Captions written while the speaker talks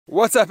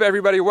What's up,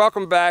 everybody?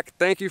 Welcome back.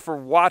 Thank you for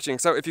watching.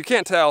 So if you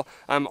can't tell,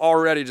 I'm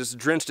already just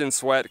drenched in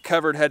sweat,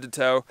 covered head to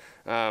toe.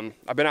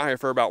 I've been out here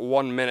for about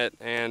 1 minute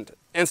and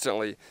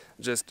instantly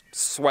just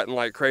sweating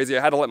like crazy.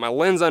 I had to let my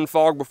lens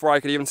unfog before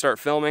I could even start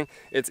filming.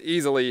 It's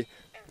easily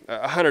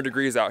 100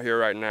 degrees out here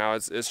right now.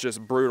 It's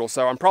just brutal.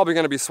 So I'm probably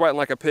going to be sweating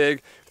like a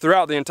pig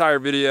throughout the entire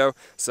video.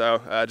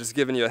 So just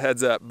giving you a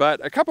heads up.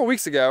 But a couple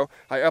weeks ago,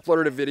 I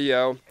uploaded a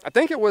video. I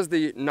think it was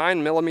the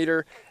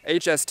 9mm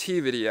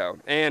HST video.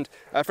 And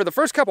for the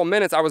first couple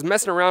minutes, I was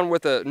messing around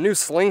with a new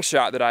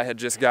SlingShot that I had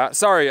just got.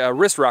 Sorry, a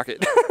wrist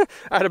rocket.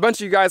 I had a bunch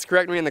of you guys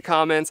correct me in the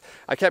comments.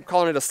 I kept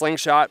calling it a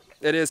SlingShot.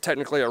 It is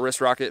technically a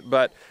wrist rocket,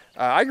 but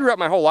I grew up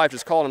my whole life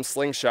just calling them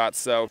slingshots,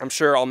 so I'm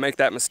sure I'll make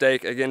that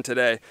mistake again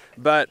today.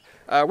 But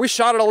we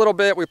shot it a little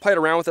bit, we played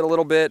around with it a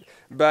little bit,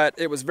 but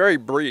it was very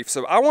brief.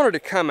 So I wanted to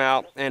come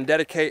out and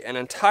dedicate an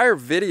entire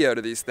video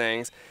to these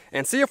things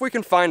and see if we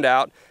can find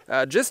out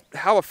just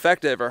how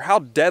effective or how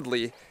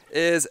deadly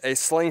is a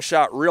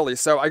slingshot really.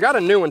 So I got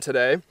a new one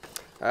today.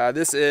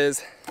 This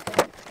is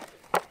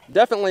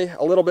definitely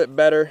a little bit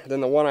better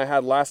than the one I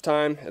had last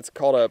time. It's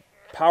called a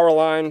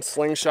Powerline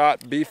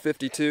SlingShot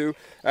B52.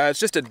 It's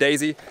just a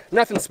daisy,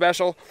 nothing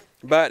special,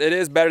 but it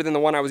is better than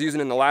the one I was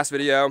using in the last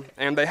video.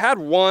 And they had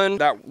one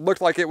that looked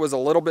like it was a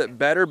little bit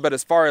better, but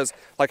as far as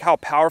like how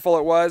powerful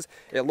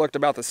it looked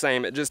about the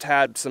same. It just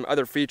had some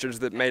other features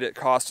that made it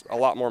cost a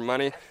lot more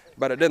money,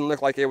 but it didn't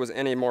look like it was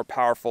any more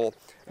powerful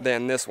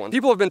than this one.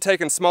 People have been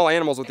taking small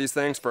animals with these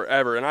things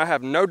forever, and I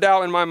have no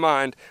doubt in my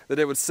mind that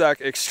it would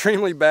suck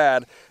extremely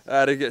bad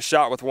to get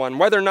shot with one.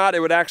 Whether or not it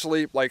would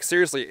actually like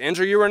seriously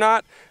injure you or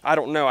not, I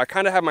don't know. I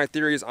kind of have my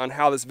theories on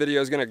how this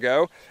video is going to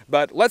go,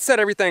 but let's set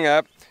everything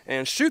up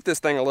and shoot this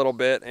thing a little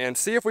bit and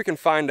see if we can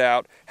find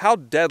out how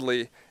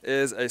deadly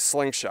is a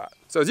slingshot.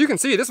 So as you can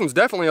see, this one's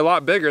definitely a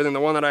lot bigger than the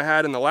one that I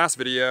had in the last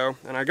video,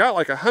 and I got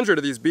like 100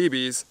 of these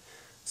BBs,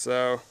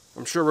 so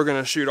I'm sure we're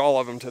going to shoot all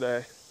of them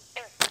today.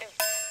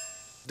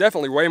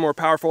 Definitely way more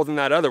powerful than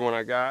that other one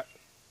I got.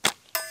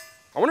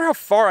 I wonder how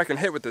far I can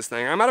hit with this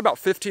thing. I'm at about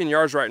 15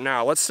 yards right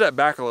now. Let's step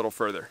back a little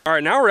further. All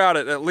right, now we're out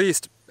at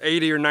least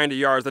 80 or 90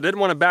 yards. I didn't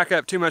want to back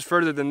up too much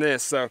further than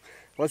this, so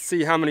let's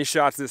see how many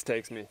shots this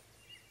takes me.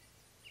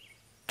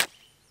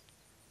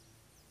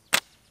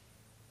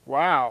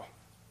 Wow,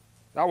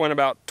 that went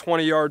about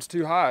 20 yards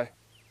too high.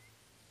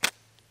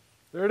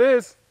 There it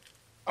is.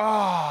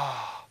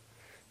 Ah. Oh.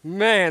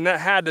 Man,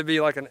 that had to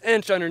be like an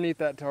inch underneath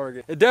that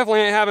target. It definitely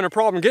ain't having a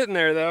problem getting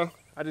there though.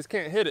 I just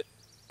can't hit it.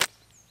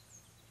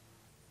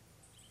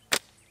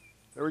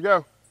 There we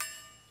go.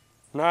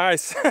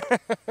 Nice.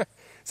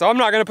 So I'm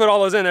not gonna put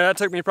all those in there. That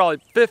took me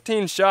probably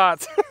 15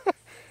 shots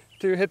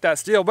to hit that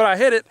steel, but I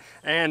hit it.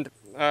 And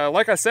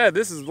like I said,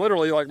 this is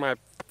literally like my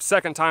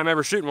second time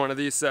ever shooting one of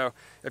these. So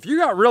if you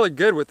got really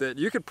good with it,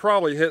 you could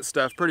probably hit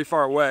stuff pretty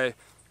far away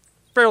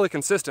fairly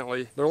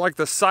consistently. They're like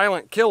the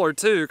silent killer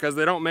too, because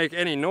they don't make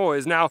any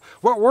noise. Now,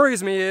 what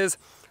worries me is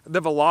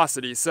the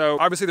velocity. So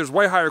obviously there's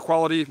way higher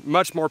quality,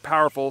 much more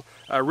powerful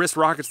wrist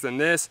rockets than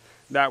this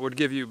that would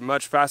give you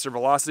much faster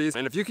velocities.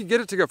 And if you could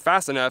get it to go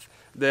fast enough,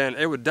 then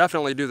it would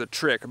definitely do the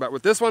trick. But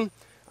with this one,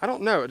 I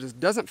don't know, it just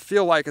doesn't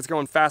feel like it's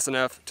going fast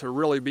enough to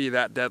really be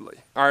that deadly.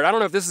 All right, I don't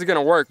know if this is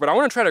gonna work, but I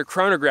wanna try to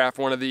chronograph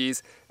one of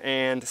these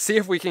and see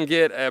if we can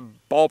get a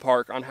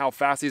ballpark on how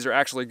fast these are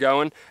actually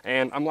going.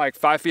 And I'm like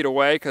 5 feet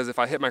away, because if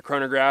I hit my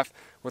chronograph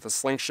with a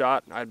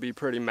slingshot, I'd be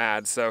pretty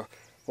mad. So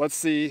let's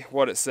see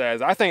what it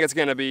says. I think it's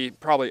gonna be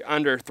probably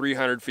under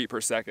 300 feet per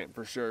second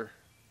for sure.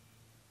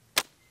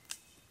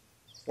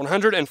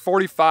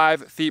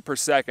 145 feet per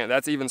second,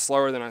 that's even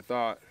slower than I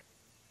thought.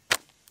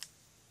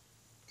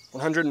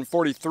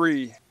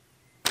 143,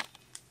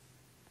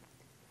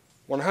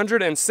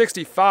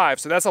 165,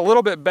 so that's a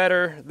little bit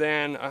better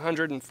than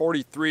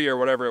 143 or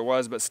whatever it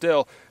was, but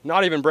still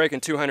not even breaking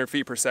 200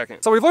 feet per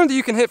second. So we've learned that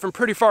you can hit from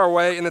pretty far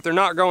away and that they're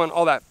not going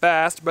all that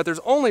fast, but there's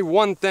only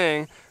one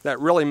thing that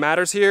really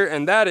matters here,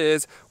 and that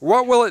is,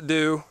 what will it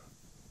do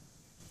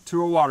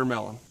to a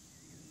watermelon?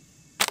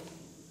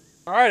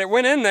 All right, it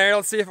went in there.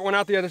 Let's see if it went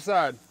out the other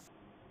side.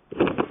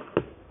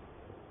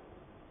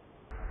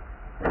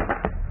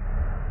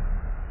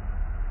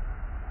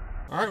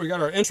 All right, we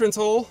got our entrance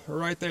hole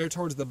right there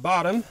towards the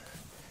bottom,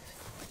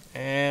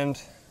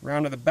 and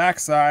around to the back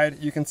side,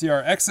 you can see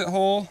our exit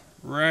hole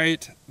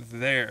right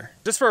there.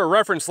 Just for a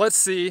reference, let's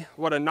see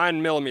what a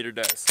 9mm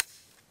does.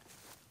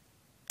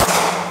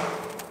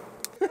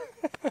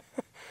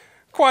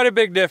 Quite a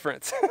big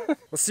difference.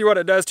 Let's see what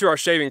it does to our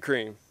shaving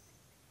cream.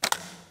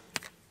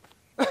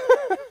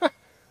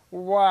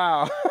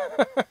 Wow.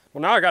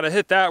 Well, now I gotta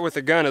hit that with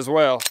the gun as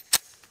well.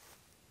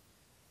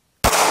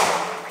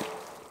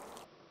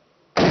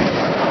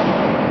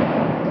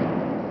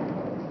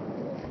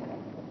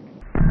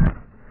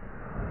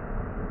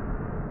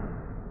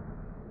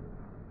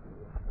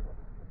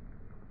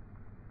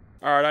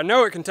 All right, I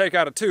know it can take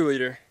out a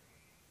 2-liter.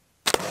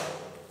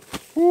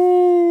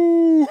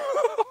 Woo!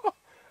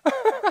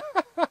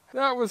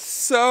 That was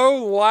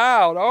so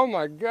loud, oh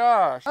my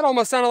gosh. That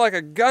almost sounded like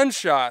a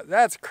gunshot.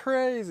 That's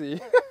crazy.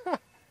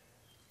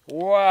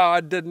 Wow,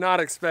 I did not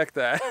expect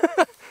that.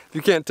 if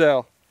you can't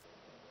tell.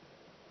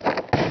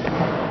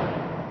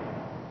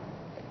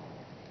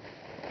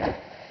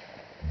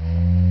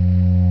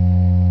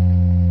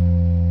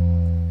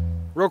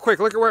 Real quick,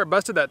 look at where it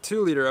busted that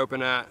 2-liter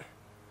open at.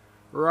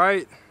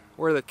 Right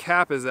where the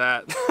cap is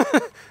at.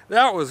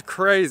 That was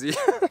crazy.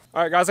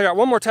 All right guys, I got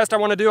one more test I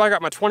want to do. I got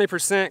my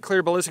 20%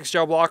 clear ballistics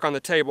gel block on the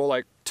table,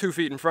 like 2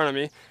 feet in front of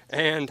me.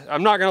 And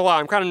I'm not gonna lie,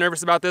 I'm kind of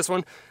nervous about this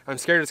one. I'm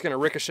scared it's gonna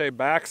ricochet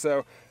back.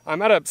 So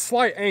I'm at a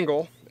slight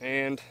angle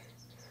and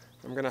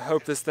I'm gonna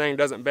hope this thing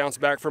doesn't bounce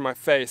back from my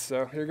face.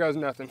 So here goes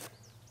nothing.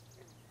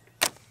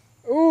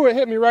 Ooh, it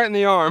hit me right in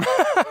the arm.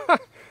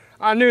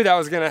 I knew that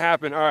was gonna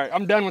happen. All right,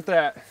 I'm done with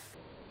that.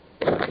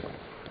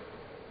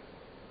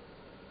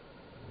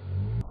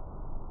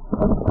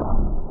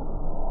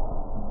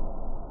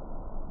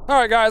 All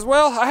right guys,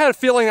 well, I had a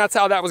feeling that's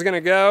how that was gonna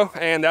go,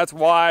 and that's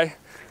why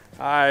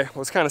I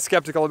was kind of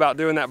skeptical about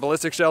doing that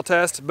ballistic gel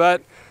test.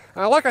 But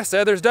like I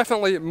said, there's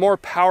definitely more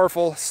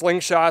powerful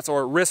slingshots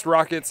or wrist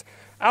rockets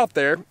out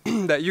there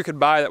that you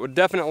could buy that would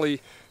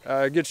definitely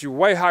get you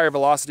way higher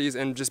velocities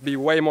and just be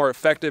way more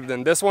effective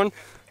than this one.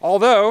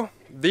 Although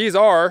these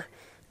are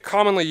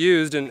commonly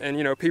used and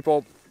you know,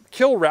 people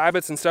kill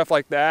rabbits and stuff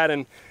like that,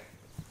 and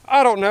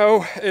I don't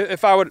know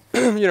if I would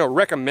you know,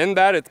 recommend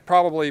that. It's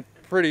probably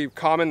pretty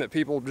common that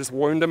people just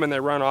wound them and they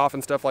run off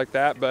and stuff like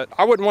that, but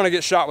I wouldn't want to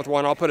get shot with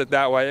one, I'll put it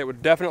that way. It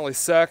would definitely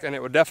suck and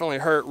it would definitely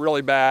hurt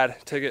really bad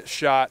to get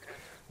shot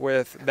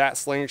with that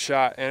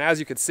slingshot. And as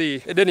you can see,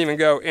 it didn't even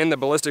go in the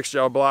ballistics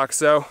gel block,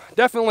 so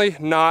definitely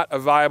not a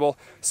viable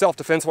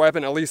self-defense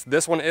weapon. At least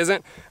this one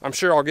isn't. I'm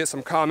sure I'll get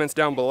some comments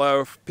down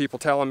below, people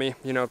telling me,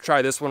 you know,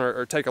 try this one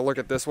or take a look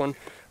at this one.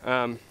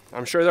 I'm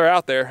sure they're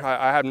out there.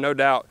 I have no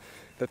doubt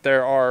that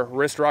there are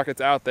wrist rockets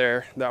out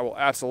there that will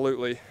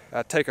absolutely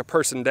take a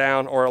person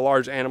down or a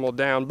large animal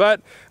down. But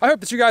I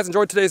hope that you guys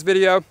enjoyed today's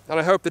video, and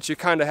I hope that you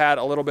kind of had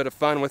a little bit of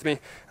fun with me.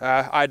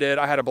 I did.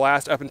 I had a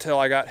blast up until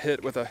I got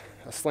hit with a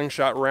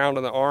slingshot round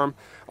in the arm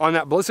on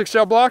that ballistics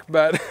gel block.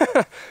 But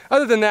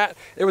other than that,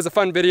 it was a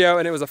fun video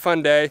and it was a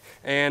fun day,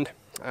 and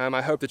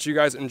I hope that you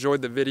guys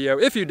enjoyed the video.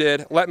 If you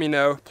did, let me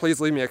know. Please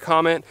leave me a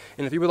comment.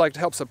 And if you would like to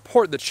help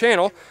support the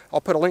channel,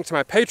 I'll put a link to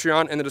my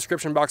Patreon in the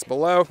description box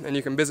below, and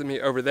you can visit me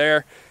over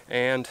there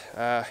and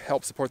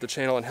help support the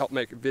channel and help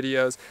make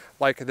videos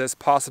like this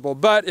possible.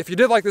 But if you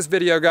did like this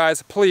video,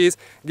 guys, please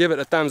give it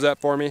a thumbs up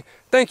for me.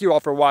 Thank you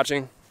all for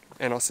watching,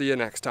 and I'll see you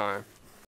next time.